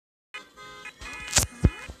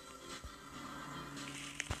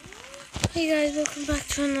Hey guys, welcome back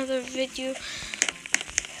to another video.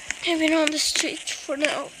 I've been on the streets for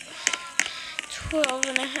now 12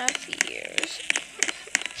 and a half years.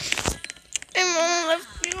 My mom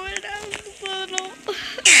left me when I was little.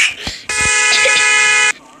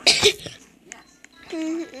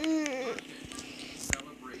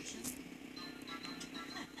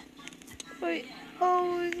 I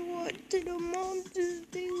always wanted a mom to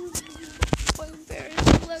stay with me. My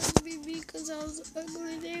parents left me because I was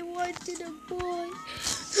ugly. They wanted a boy.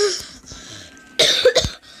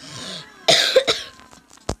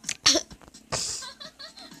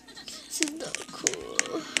 This is not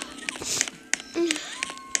cool.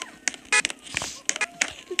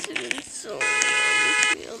 It's been so long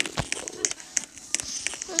with me on the phone.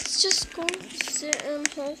 Let's just go sit and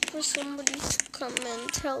hope for somebody to come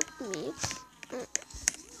and help me.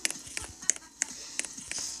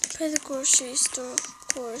 By the grocery store, of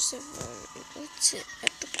course. Let's sit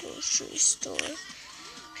at the grocery store.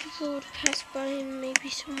 People would pass by and maybe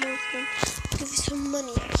some more of them give you some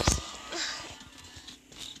money.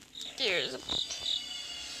 There's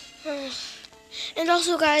and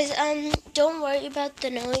also guys, don't worry about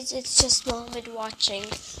the noise, it's just Mohammed watching.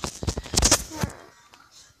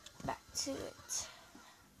 Back to it.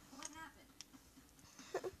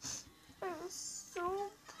 I'm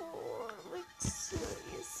so poor, like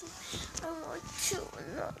seriously. I want to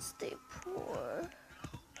not stay poor.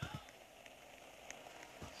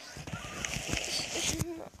 It's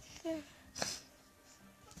not fair.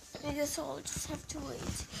 I guess I'll just have to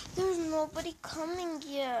wait. There's nobody coming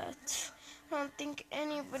yet. I don't think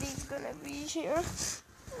anybody's gonna be here.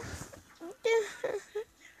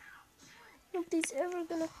 Nobody's ever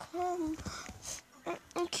gonna come.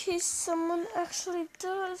 In case someone actually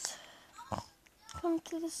does come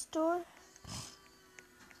to the store.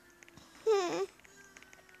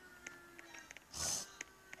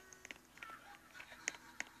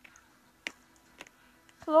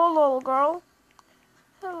 Hello, little girl.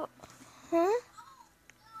 Hello. Huh?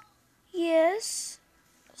 Yes,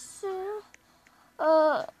 sir.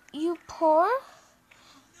 You poor?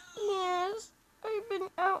 Yes. I've been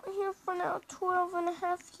out here for now 12 and a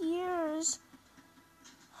half years.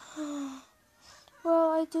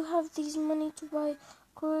 Well, I do have these money to buy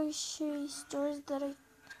grocery stores that I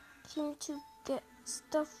came to get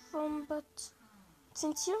stuff from, but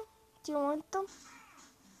since do you want them?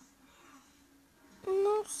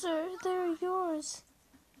 No, sir, they're yours.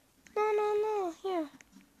 No, here.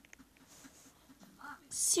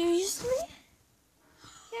 Seriously?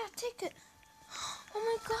 Yeah, take it. Oh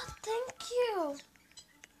my god, thank you.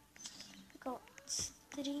 I got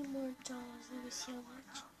 3 more dollars. Let me see how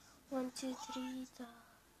much. 1, 2, 3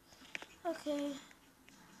 dollars. Okay.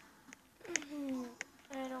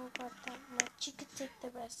 I don't got that much. You could take the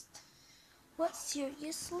rest. What,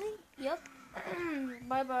 seriously? Yep.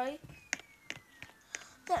 Bye-bye.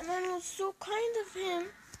 That man was so kind of him.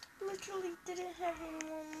 Literally didn't have any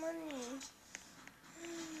more money.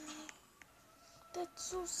 That's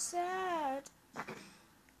so sad.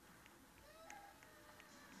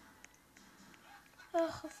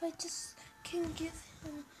 If I just can give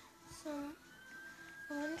him some...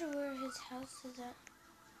 I wonder where his house is at.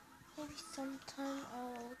 Maybe sometime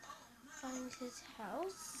I'll find his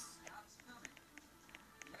house.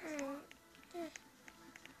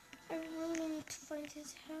 I really need to find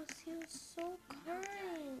his house. He was so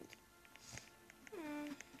kind.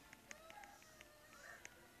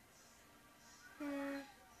 I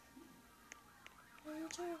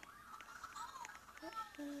wonder what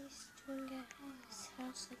he's doing at his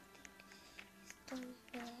house. I think he's doing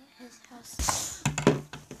at his house.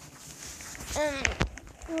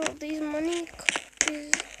 Well, these money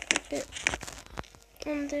is a bit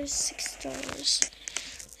under $6.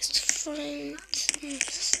 Let's find some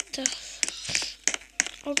stuff.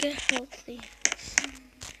 I'll get healthy.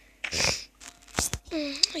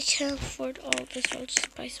 I can't afford all this. I'll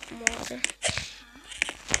just buy some water.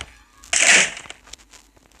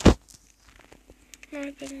 I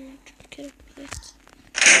better not get up this.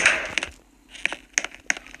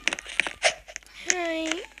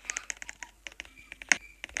 Hi.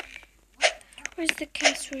 Where's the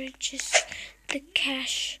cash register? The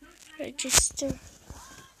cash register.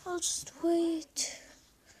 I'll just wait.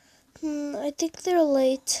 I think they're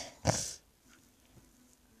late.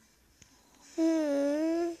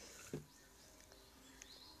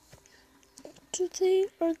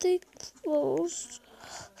 Are they closed?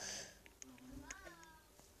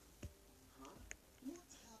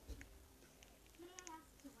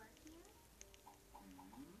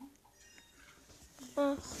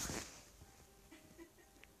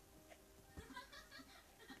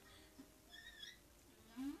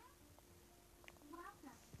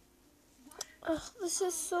 Ugh, this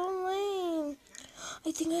is so lame.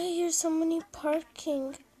 I think I hear somebody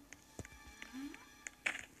parking.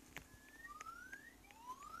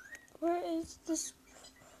 Where is this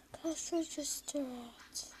cash register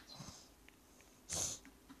at?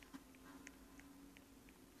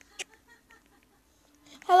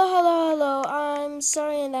 Hello. I'm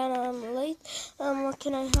sorry that I'm late. What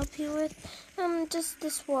can I help you with? Just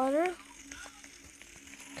this water.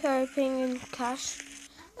 Paying in cash.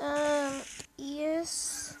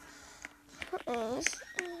 Yes. Yes.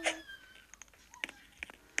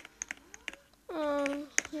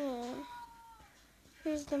 Yeah.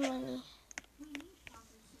 Here's the money.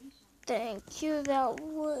 Thank you. That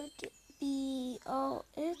would be all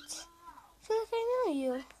it. I feel like I know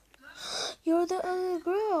you. You're the other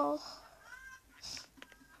girl.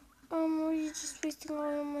 Were you just wasting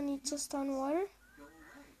all your money just on water?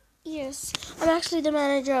 Yes, I'm actually the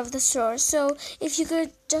manager of the store, so if you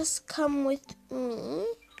could just come with me.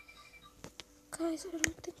 Guys, I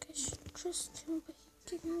don't think I should trust him, but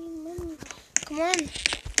he gave me money. Come on.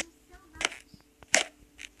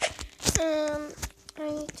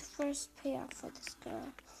 I need to first pay off for this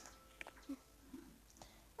girl.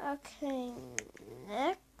 Okay,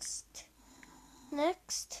 next.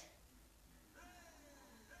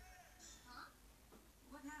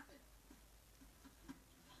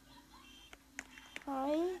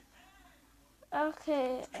 Hi.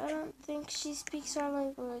 Okay, I don't think she speaks our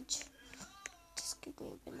language. Just give me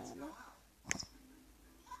a banana.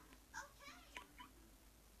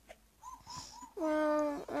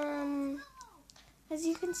 Well, as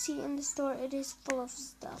you can see in the store, it is full of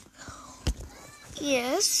stuff.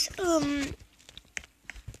 Yes,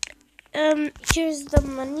 here's the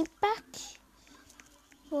money back.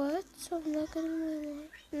 What? So I'm not getting my money?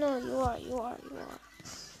 No, you are.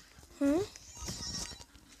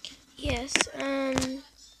 Yes,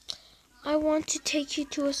 I want to take you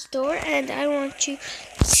to a store and I want you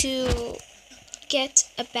to get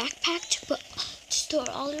a backpack to store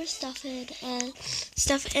all your stuff in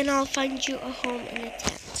and I'll find you a home in a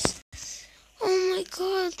tent. Oh my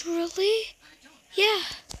god, really? Yeah.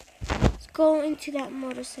 Let's go into that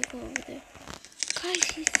motorcycle over there. Guys,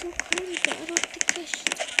 he's so crazy, but I don't think I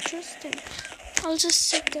should trust him. I'll just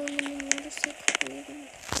sit down in the motorcycle with him.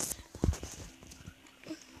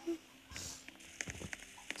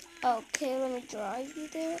 Okay, let me drive you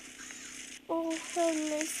there. Oh, how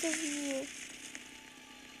nice of you.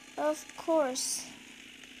 Of course.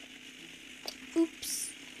 Oops.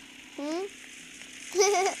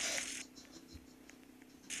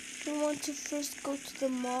 You want to first go to the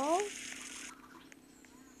mall?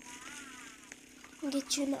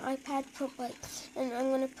 Get you an iPad Pro, and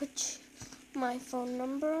I'm gonna put my phone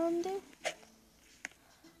number on there.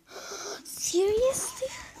 Seriously?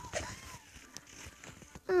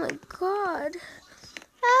 Oh my god.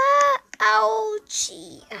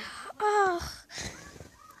 Ouchie.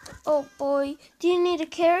 Oh boy. Do you need a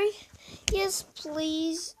carry? Yes,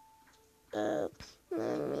 please. Let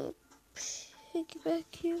me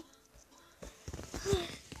piggyback you.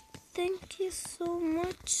 Thank you so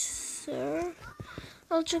much, sir.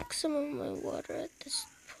 I'll drink some of my water at this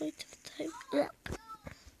point of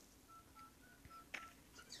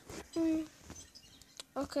time.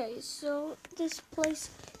 Okay, so this place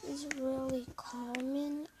is really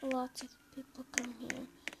common. Lots of people come here.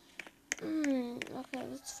 Okay,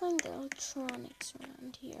 let's find the electronics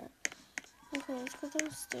around here. Okay, let's go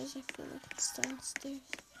downstairs. I feel like it's downstairs.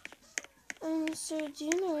 Sir, do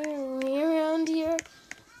you know your way around here?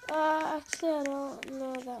 Actually, I don't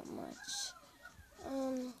know that much.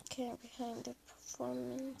 Can't behind the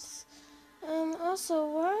performance. Also,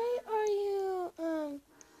 why are you,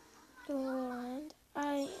 going around?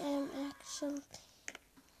 I am actually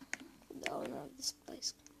the owner of this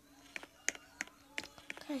place.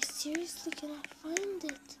 Guys, seriously, can I find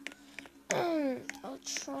it?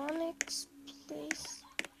 Electronics, please.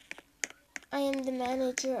 I am the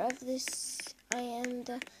manager of this. I am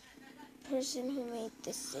the person who made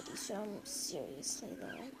this city, so I'm seriously the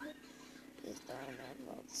owner. He's the owner of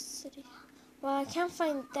all this city. Well, I can't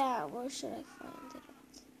find that. Where should I find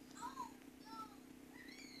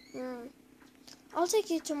it? I'll take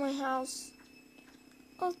you to my house.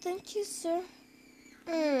 Oh, thank you, sir.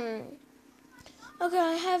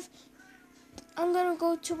 Okay, I'm gonna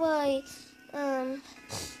go to my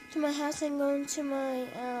house and go into my,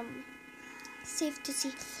 safe to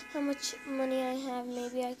see how much money I have.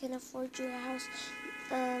 Maybe I can afford you a house.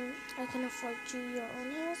 I can afford you your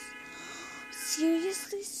own house.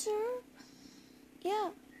 Seriously, sir?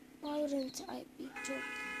 Yeah. Why wouldn't I be joking?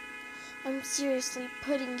 I'm seriously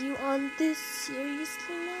putting you on this.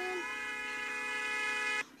 Seriously, man?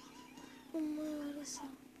 Oh my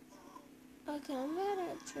Okay, I'm bad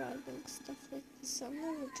at driving stuff like this. I'm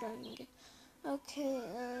never driving it. Okay,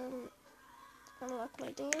 unlock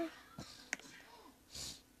my door.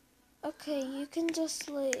 Okay, you can just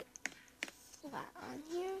lay it flat on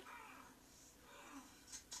here.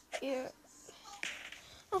 Here.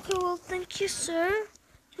 Okay, well, thank you, sir.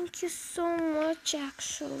 Thank you so much,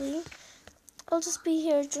 actually. I'll just be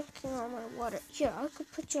here drinking all my water. Here, I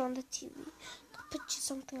could put you on the TV. I could put you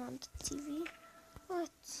something on the TV. What?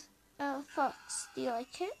 Fox, do you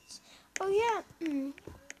like it? Oh, yeah.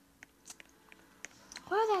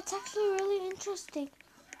 Wow, that's actually really interesting.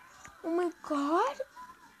 Oh my god.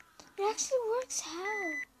 It actually works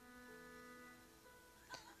how?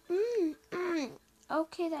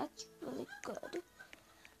 Okay, that's really good.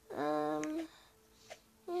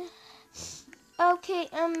 Yeah. Okay,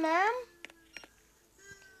 ma'am.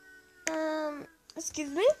 Excuse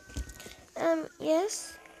me.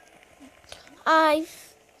 Yes.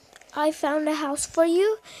 I found a house for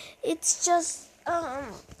you. It's just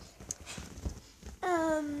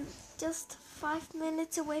 5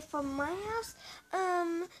 minutes away from my house.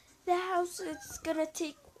 The house is gonna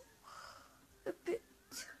take a bit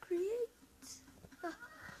to create.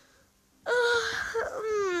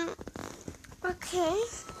 Okay.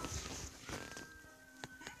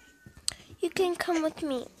 You can come with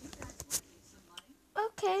me.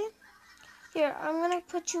 Okay. Here, I'm gonna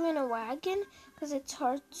put you in a wagon because it's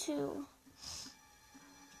hard to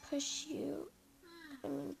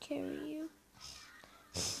carry you.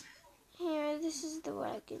 Here, this is the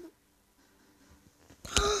wagon.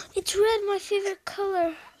 It's red, my favorite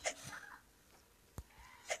color.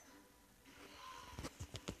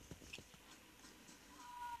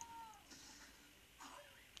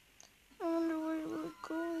 I wonder where we're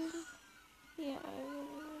going. Yeah, I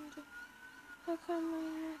really wonder. How come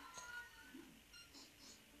I'm not?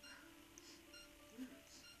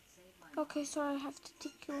 Okay, sorry, I have to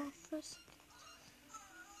take you off for a second.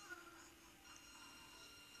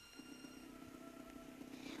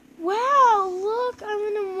 Wow, look, I'm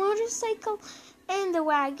in a motorcycle and a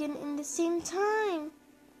wagon in the same time.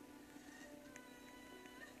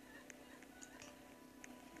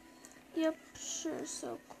 Yep, sure,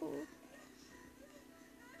 so cool.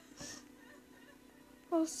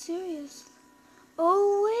 Oh, seriously?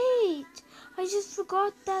 Oh, wait. I just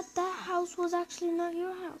forgot that house was actually not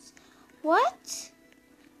your house. What?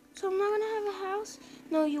 So I'm not going to have a house?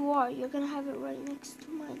 No, you are. You're going to have it right next to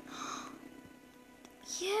mine.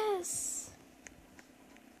 Yes.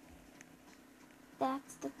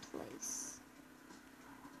 That's the place.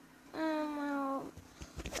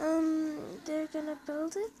 They're going to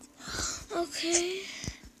build it? Okay.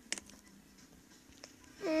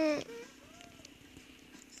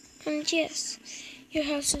 And yes, your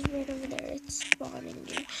house is right over there. It's spawning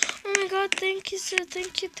you. Oh my god, thank you, sir.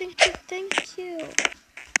 Thank you, thank you, thank you.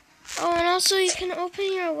 Oh, and also you can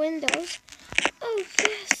open your windows. Oh,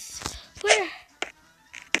 yes. Where?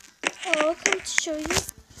 Oh, I'll come to show you.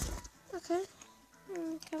 Okay.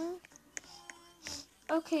 Come.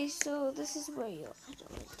 Okay, so this is where you open the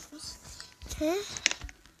windows. Huh?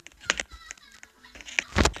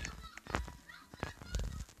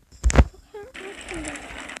 Okay, there you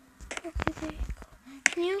go.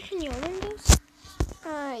 Can you open your windows?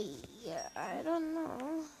 Yeah, I don't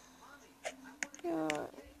know. Your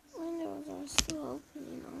windows are still open,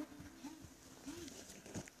 you know.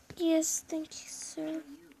 Yes, thank you, sir.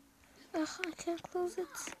 Ugh, I can't close it.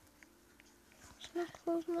 I can't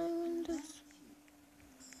close my windows.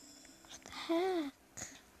 What the heck?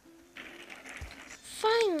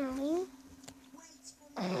 Finally.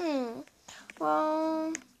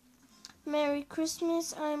 Well, Merry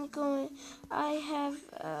Christmas. I have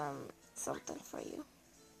something for you.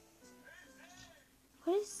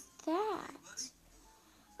 What is that?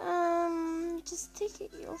 Just take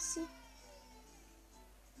it, you'll see.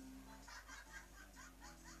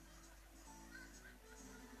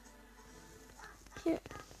 Here.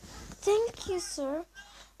 Thank you, sir.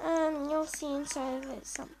 You'll see inside of it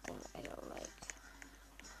something I don't like.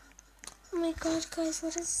 Oh my god, guys,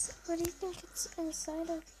 what do you think it's inside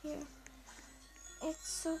of here? It's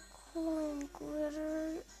so cool and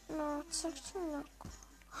glitter. No, it's actually not cool.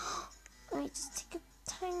 Let me just take a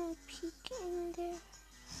tiny peek in there.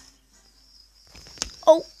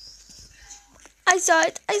 Oh! I saw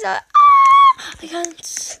it! Ah! I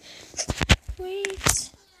can't wait.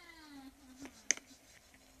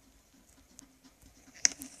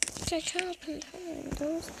 I can't open the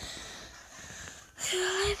windows.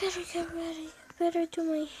 I better get ready. Better do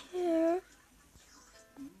my hair.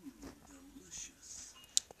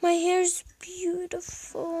 My hair's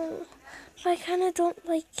beautiful. I kind of don't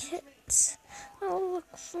like it. I'll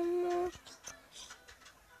look for more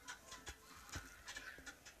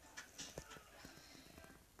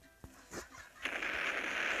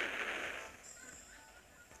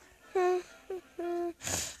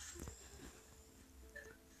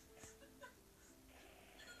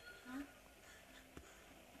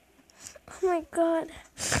my god.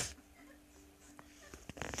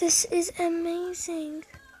 This is amazing.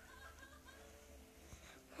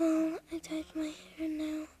 Well, I dyed my hair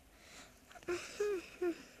now.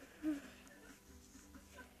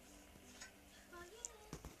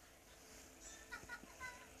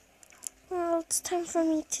 Well, it's time for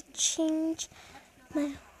me to change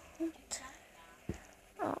my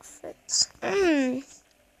outfits. I'm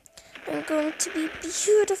going to be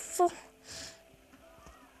beautiful.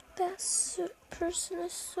 That person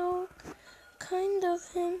is so kind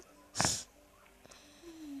of him.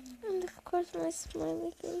 And of course my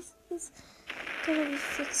smiley face is gonna be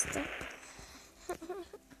fixed up.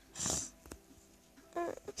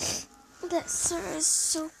 That sir is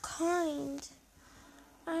so kind.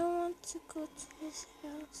 I want to go to his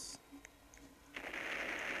house.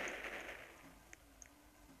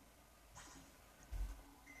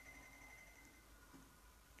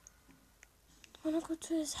 I want to go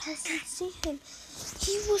to his house and see him.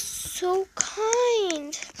 He was so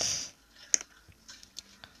kind.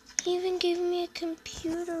 He even gave me a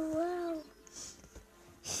computer. Wow.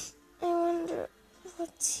 I wonder what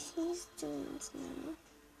he's doing now.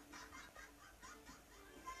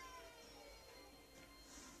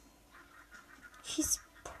 He's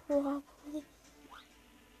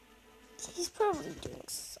probably doing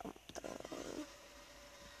something.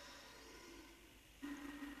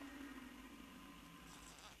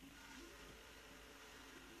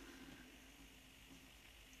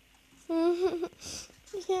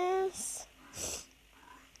 Yes.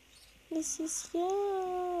 This is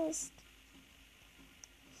yes.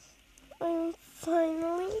 I'm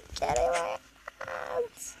finally getting my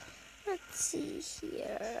hands. Let's see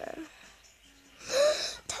here.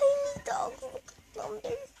 Tiny dogs, look at them,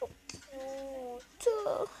 they're so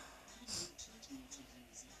cute.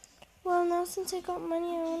 Well, now since I got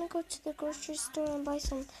money, I want to go to the grocery store and buy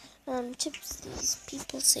some chips. These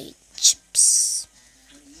people say chips.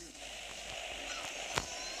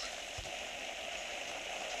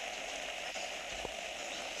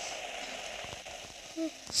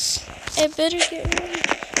 I better get ready.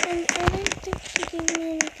 And I don't think she gave me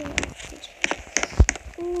anything after.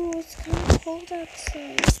 Ooh, it's kind of cold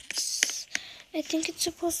outside. I think it's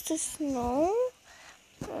supposed to snow.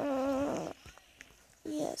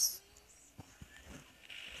 Yes.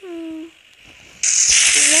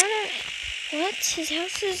 What? His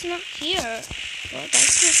house is not here. Well,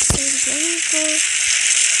 that's not strange. Let me go.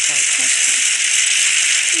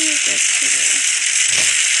 Let me go to there.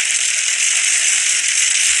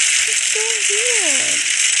 It's so weird.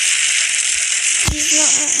 He's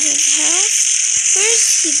not at his house. Where is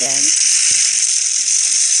he then?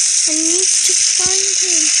 I need to find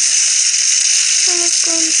him. Someone's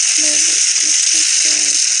going to my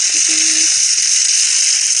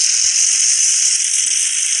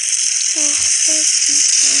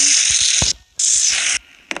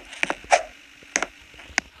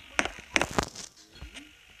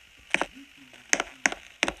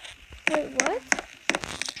Wait, what?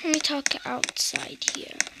 Let me talk outside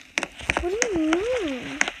here. What do you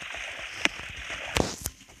mean?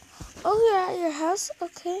 Oh, you're at your house?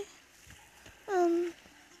 Okay.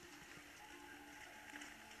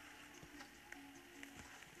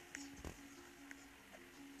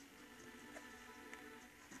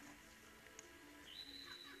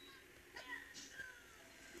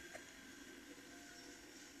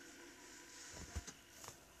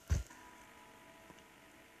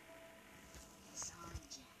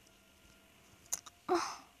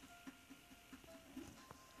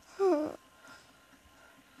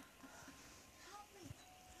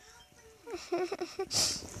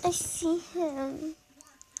 I see him.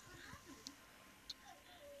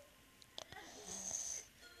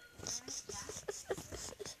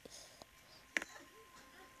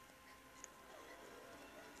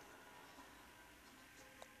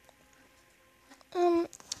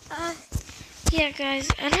 Yeah, guys,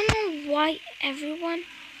 I don't know why everyone,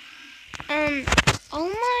 all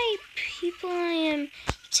my people I am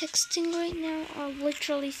texting right now are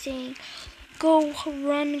literally saying, go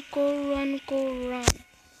run, go run, go run.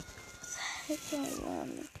 How do I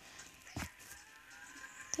run?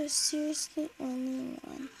 There's seriously only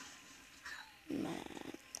one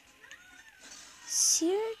man.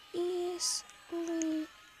 Seriously.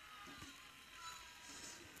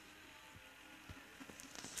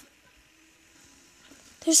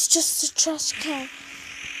 There's just a trash can.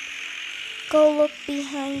 Go look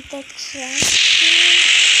behind the trash can.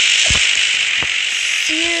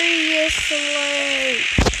 Seriously.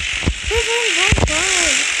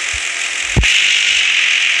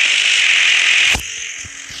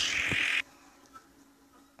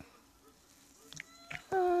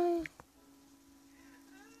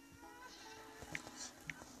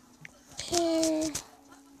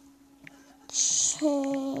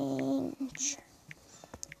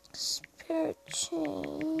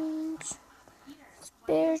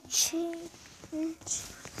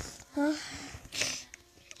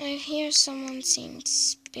 hear someone saying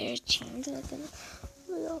spare change like in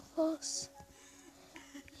a real house.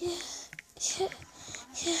 Yeah, yeah,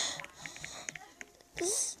 yeah.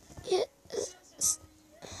 Yeah.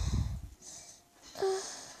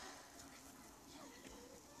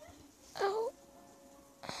 Oh.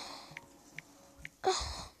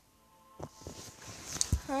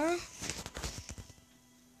 Huh?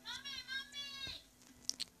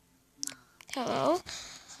 Hello?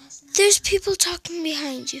 There's people talking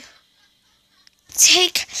behind you.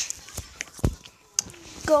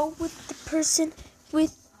 Go with the person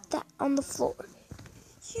with that on the floor.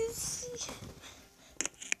 You see?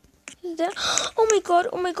 Is that? Oh my god,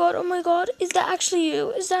 oh my god, oh my god. Is that actually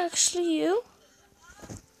you? Is that actually you?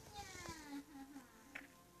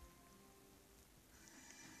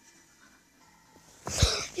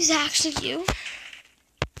 Is that actually you?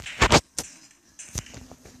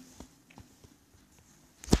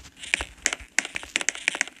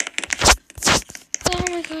 Oh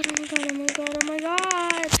my god, oh my god, oh my god, oh my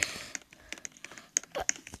god.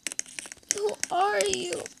 Who are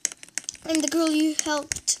you? I'm the girl you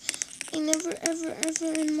helped. I never, ever,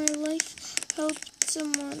 ever in my life helped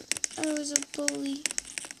someone. I was a bully.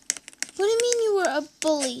 What do you mean you were a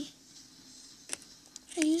bully?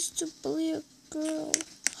 I used to bully a girl.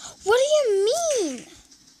 What do you mean?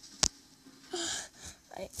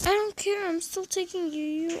 I don't care. I'm still taking you.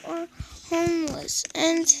 You are homeless.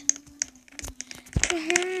 And you're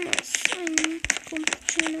homeless. I'm going to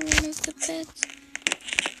put you in one of the beds.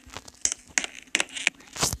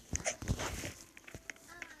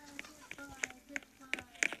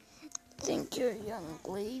 Thank you, young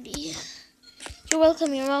lady. You're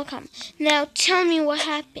welcome, you're welcome. Now tell me what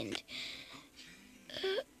happened.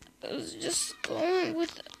 I was just going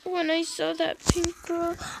with when I saw that pink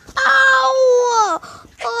girl. Ow!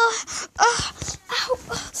 Ow!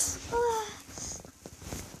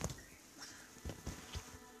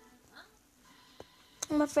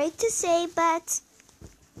 I'm afraid to say, but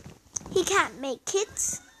he can't make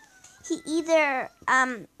it. He either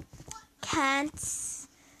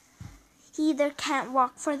can't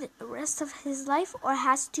walk for the rest of his life or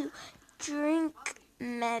has to drink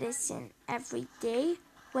medicine every day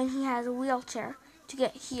when he has a wheelchair to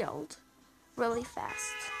get healed really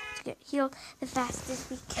fast. To get healed the fastest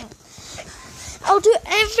we can. I'll do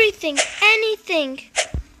everything, anything,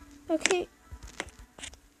 okay,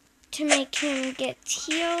 to make him get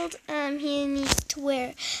healed. He needs to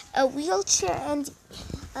wear a wheelchair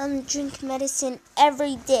and drink medicine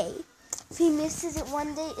every day. If he misses it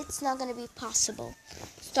one day, it's not going to be possible.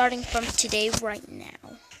 Starting from today, right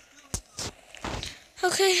now.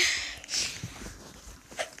 Okay.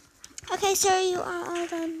 Okay, sir, you are all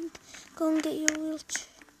done. Go and get your wheelchair.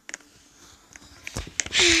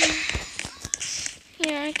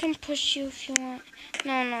 Yeah, I can push you if you want.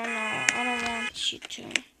 No, I don't want you to.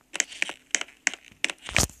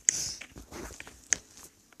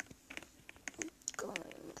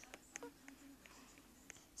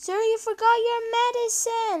 Sir, you forgot your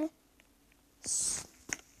medicine.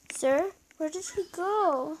 Sir, where did he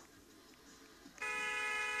go?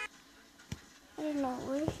 I don't know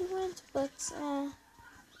where he went, but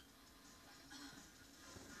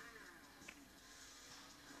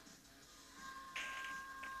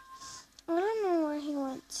I don't know where he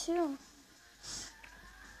went to.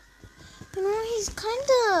 You know, he's kind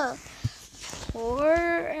of poor,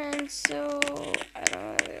 and so I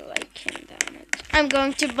don't really like him that much. I'm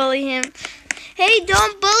going to bully him. Hey,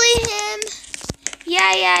 don't bully him.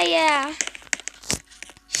 Yeah.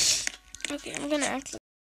 Okay, I'm gonna act like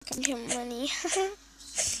I give him money.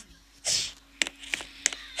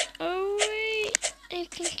 Oh wait, I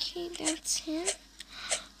think that's him.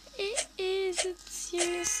 It is. It's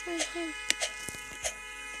seriously him.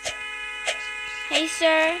 Hey,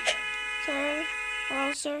 sir.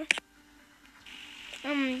 Hello, sir.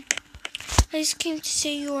 I just came to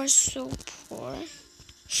say you are so poor.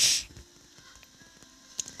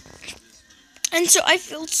 And so I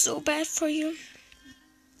feel so bad for you.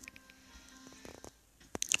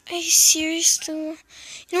 I seriously...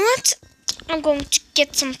 You know what? I'm going to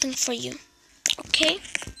get something for you. Okay?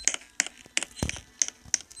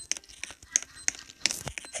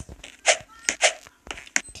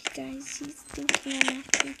 Guys, he's thinking I'm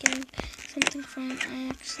actually getting something for him. I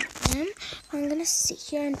actually am. I'm gonna sit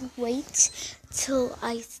here and wait till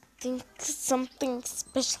I think something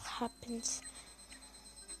special happens.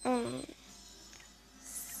 Yeah.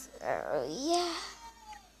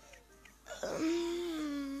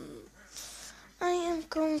 I am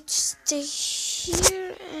going to stay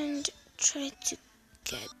here and try to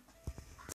get